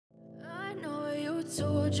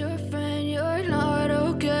told your friend you're not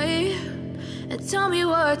okay, and tell me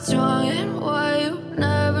what's wrong and why you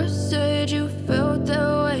never said you felt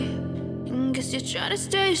that way. And guess you're trying to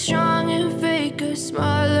stay strong and fake a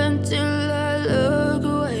smile until I look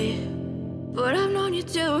away. But I've known you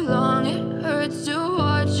too long, it hurts to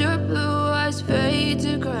watch your blue eyes fade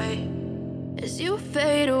to gray as you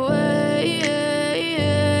fade away,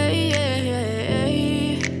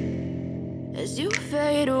 as you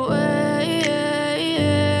fade away.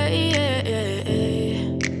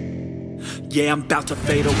 Yeah, I'm about to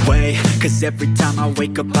fade away, cause every time I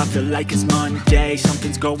wake up I feel like it's Monday.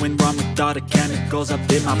 Something's going wrong with all the chemicals up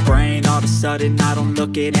in my brain. All of a sudden I don't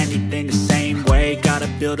look at anything the same way. Got a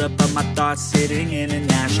buildup of my thoughts sitting in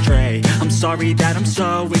an ashtray. I'm sorry that I'm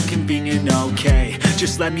so inconvenient, okay.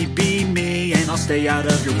 Just let me be me and I'll stay out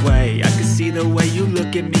of your way. I can see the way you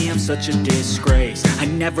look at me, I'm such a disgrace. I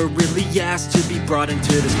never really asked to be brought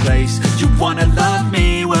into this place. You wanna love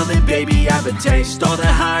me? Well then baby have a taste. All the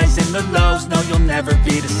highs and the lows, no you'll never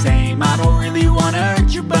be the same. I don't really wanna hurt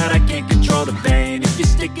you but I can't control the pain. If you're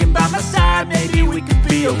sticking by my side maybe we could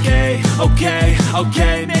be okay.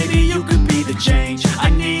 Okay, maybe you could be the change I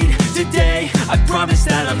need today. I promise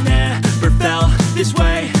that I've never felt this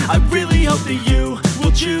way. I really hope that you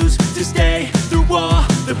will choose to stay through all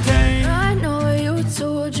the pain. I know you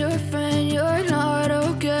told your friend you're not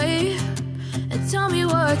okay, and tell me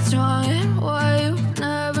what's wrong and why you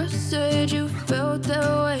never said you felt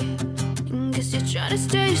that way. And guess you're trying to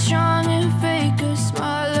stay strong and fake a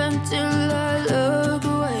smile until I look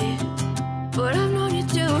away. But I've known you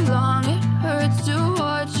too long, it hurts to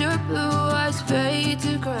watch your blue eyes fade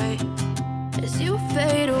to gray as you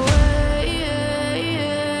fade away.